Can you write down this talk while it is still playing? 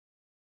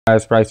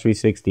Guys,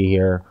 Price360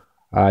 here.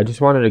 I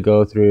just wanted to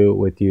go through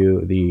with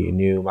you the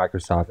new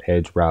Microsoft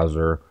Edge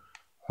browser.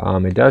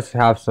 It does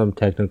have some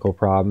technical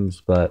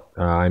problems, but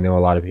I know a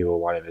lot of people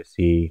wanted to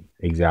see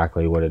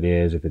exactly what it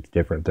is, if it's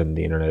different than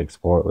the Internet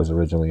Explorer was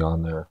originally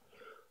on there.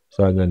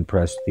 So I'm going to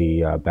press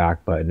the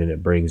back button and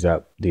it brings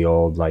up the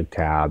old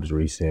tabs,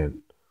 recent,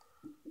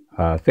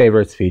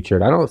 favorites,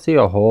 featured. I don't see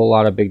a whole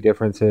lot of big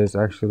differences.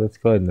 Actually, let's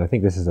go ahead and I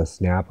think this is a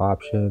snap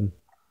option.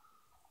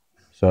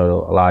 So it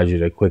allows you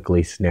to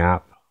quickly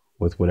snap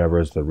with whatever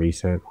is the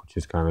recent, which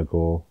is kind of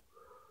cool.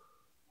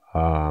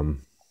 Go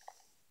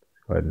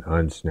ahead and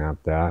unsnap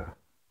that.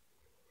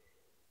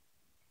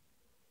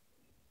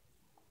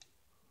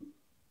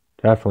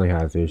 Definitely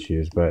has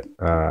issues, but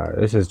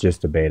this is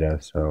just a beta,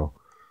 so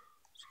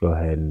let's go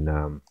ahead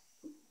and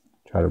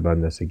try to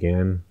run this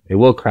again. It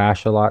will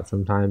crash a lot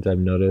sometimes, I've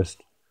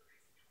noticed.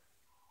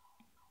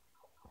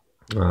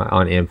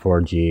 On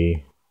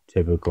M4G,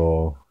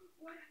 typical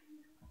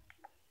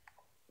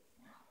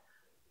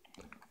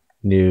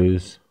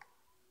news.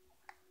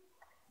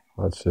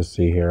 Let's just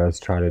see here.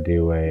 Let's try to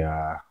do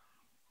a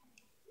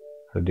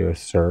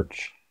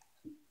search.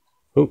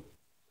 Oh,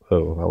 that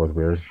was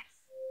weird.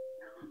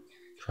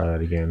 Try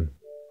that again.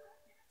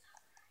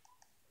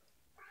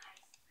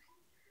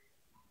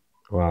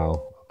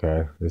 Wow.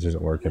 Okay, this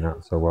isn't working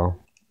out so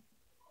well.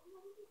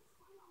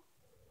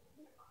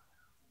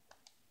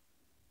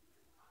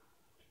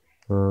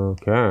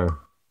 Okay,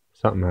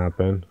 something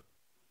happened.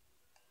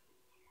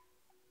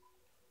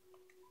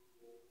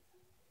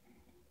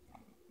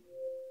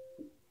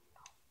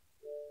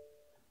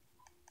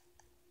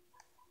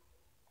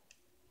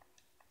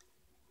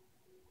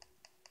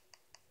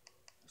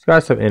 It's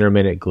got some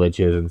intermittent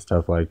glitches and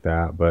stuff like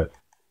that, but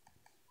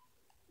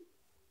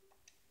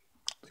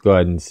let's go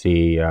ahead and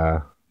see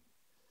how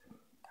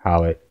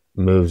it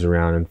moves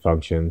around and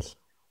functions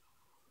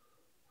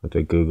with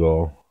the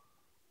Google.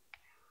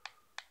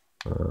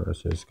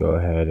 Let's just go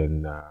ahead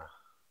and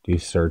do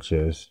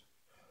searches,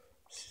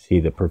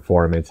 see the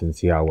performance and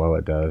see how well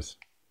it does.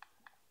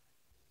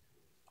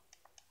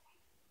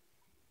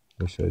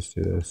 Let's just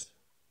do this.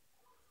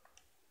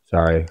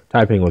 Sorry,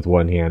 typing with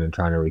one hand and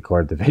trying to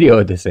record the video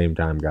at the same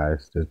time,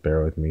 guys. Just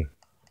bear with me.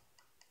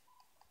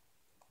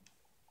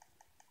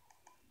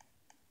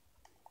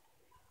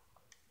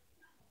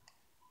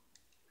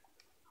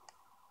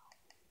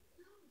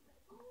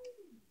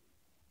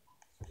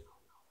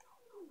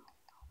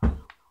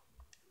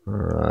 All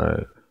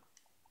right.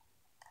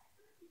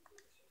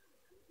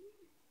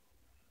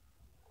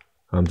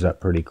 Comes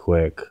up pretty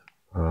quick.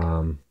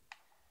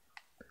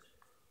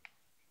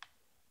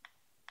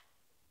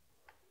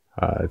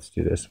 Let's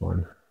do this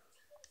one.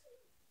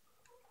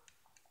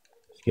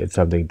 Let's get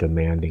something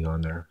demanding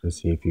on there to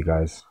see if you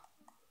guys.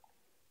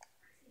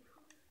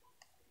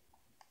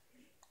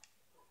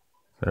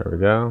 There we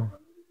go.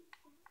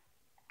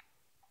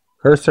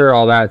 Cursor,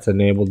 all that's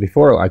enabled.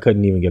 Before I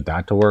couldn't even get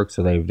that to work,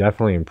 so they've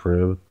definitely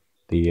improved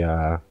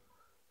the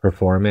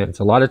performance.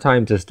 A lot of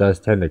times this does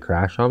tend to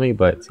crash on me,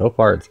 but so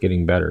far it's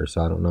getting better.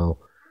 So I don't know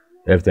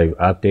if they've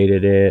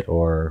updated it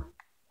or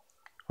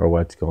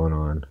what's going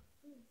on.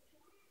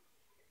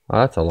 Oh,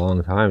 that's a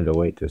long time to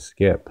wait to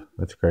skip.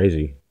 That's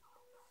crazy.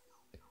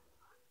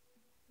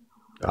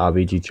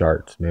 VG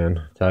charts, man.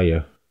 I tell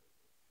you.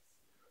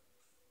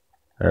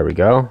 There we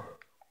go.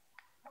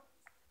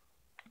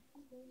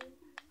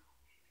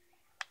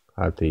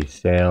 Got the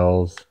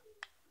sales.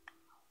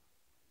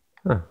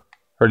 Huh,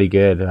 pretty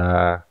good.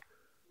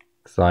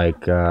 Looks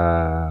like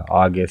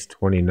August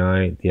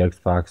 29th, the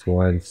Xbox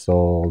One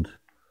sold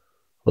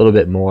a little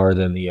bit more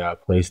than the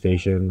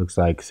PlayStation. Looks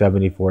like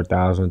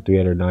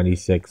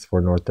 74,396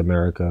 for North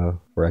America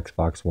for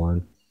Xbox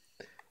One,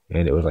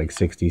 and it was like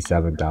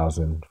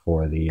 67,000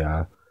 for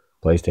the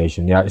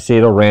PlayStation. Yeah, see,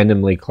 it'll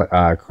randomly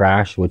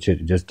crash, which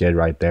it just did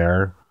right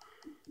there.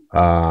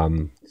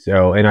 And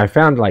I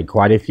found like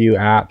quite a few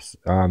apps.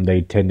 They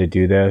tend to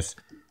do this.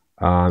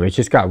 It's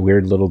just got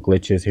weird little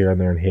glitches here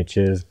and there and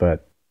hitches,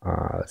 but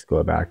let's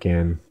go back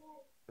in.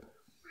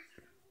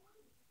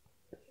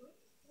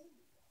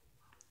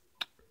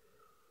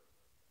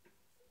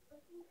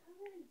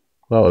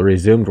 Well, it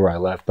resumed where I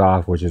left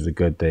off, which is a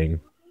good thing.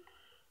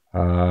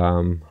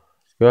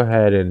 Let's go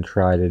ahead and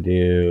try to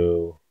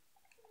do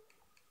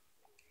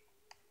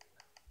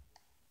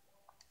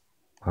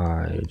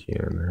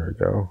IGN. There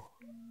we go.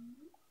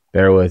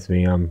 Bear with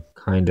me. I'm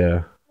kind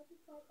of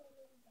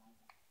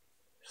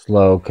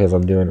slow because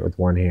I'm doing it with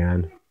one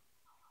hand.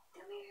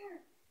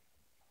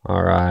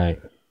 All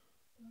right.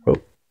 Oh,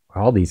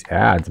 all these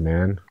ads,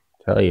 man.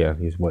 Tell you,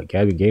 these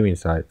gaming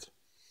sites.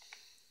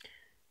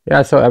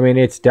 Yeah, so I mean,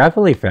 it's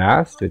definitely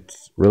fast.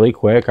 It's really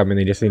quick. I mean,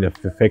 they just need to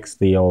fix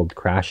the old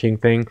crashing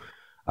thing.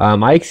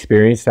 I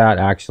experienced that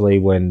actually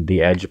when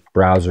the Edge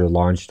browser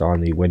launched on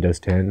the Windows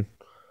 10.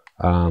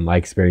 I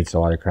experienced a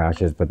lot of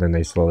crashes, but then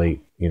they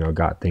slowly,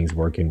 got things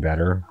working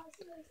better.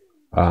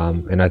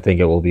 And I think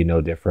it will be no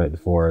different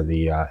for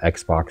the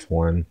Xbox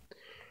One.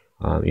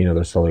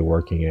 They're slowly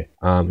working it.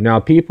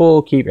 Now,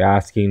 people keep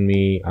asking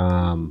me,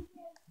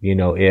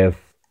 if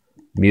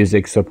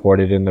music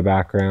supported in the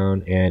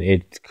background, and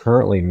it's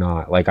currently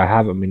not. Like, I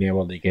haven't been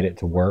able to get it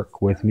to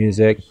work with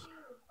music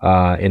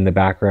in the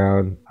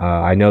background.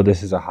 I know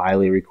this is a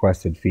highly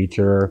requested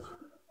feature.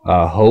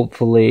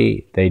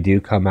 Hopefully they do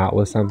come out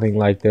with something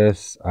like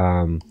this.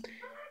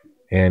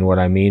 And what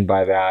I mean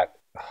by that,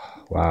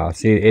 wow,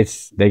 see,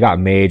 they got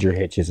major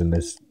hitches in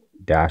this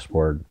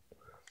dashboard.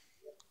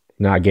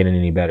 Not getting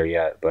any better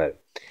yet,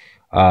 but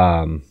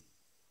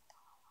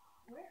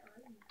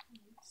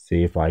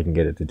see if I can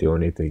get it to do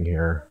anything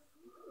here.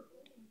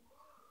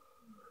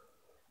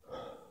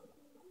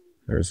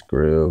 There's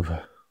Groove.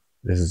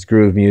 This is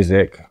Groove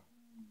Music,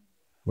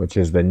 which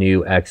is the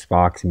new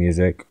Xbox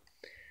music.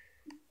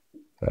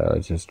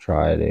 Let's just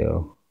try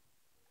to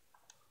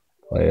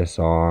play a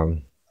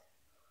song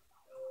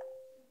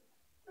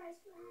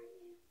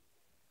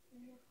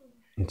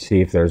and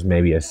see if there's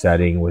maybe a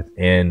setting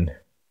within.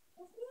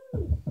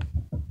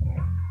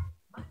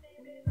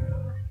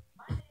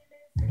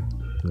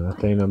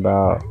 Nothing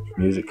about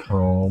Music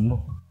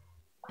Home.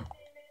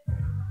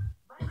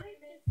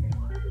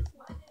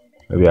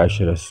 Maybe I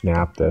should have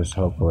snapped this.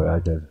 Hopefully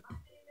I could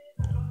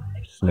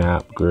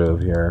snap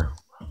Groove here.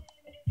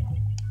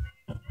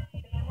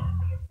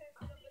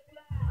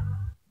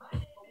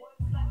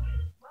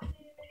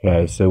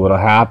 Okay, so what'll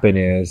happen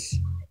is,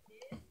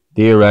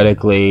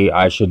 theoretically,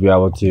 I should be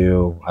able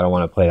to, I don't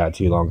want to play that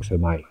too long because it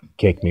might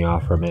kick me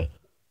off from it.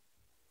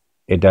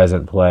 It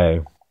doesn't play.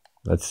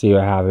 Let's see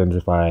what happens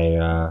if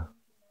it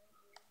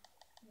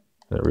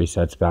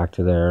resets back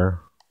to there.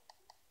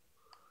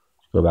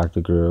 Go back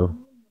to Groove.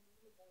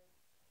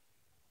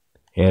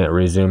 And it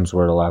resumes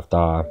where it left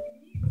off.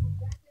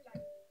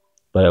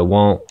 But it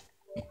won't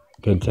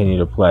continue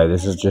to play.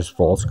 This is just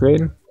full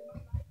screen.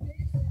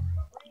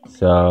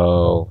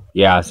 So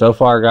yeah, so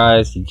far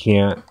guys, you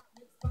can't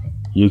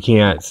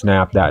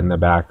snap that in the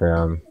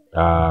background.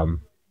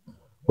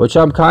 Which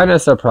I'm kind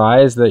of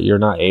surprised that you're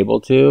not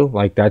able to.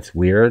 Like, that's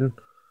weird.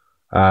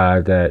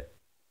 That,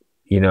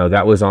 you know,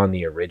 that was on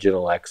the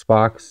original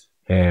Xbox,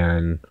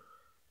 and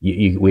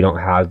we don't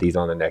have these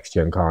on the next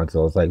gen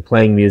consoles. Like,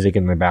 playing music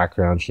in the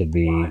background should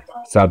be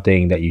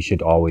something that you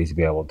should always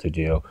be able to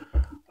do.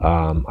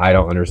 I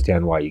don't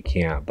understand why you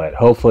can't, but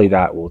hopefully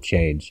that will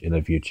change in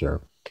the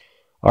future.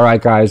 All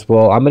right, guys.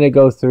 Well, I'm going to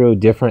go through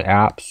different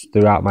apps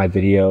throughout my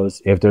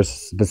videos. If there's a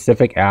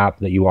specific app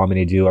that you want me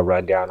to do a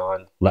rundown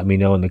on, let me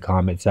know in the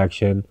comment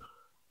section.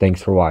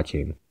 Thanks for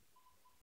watching.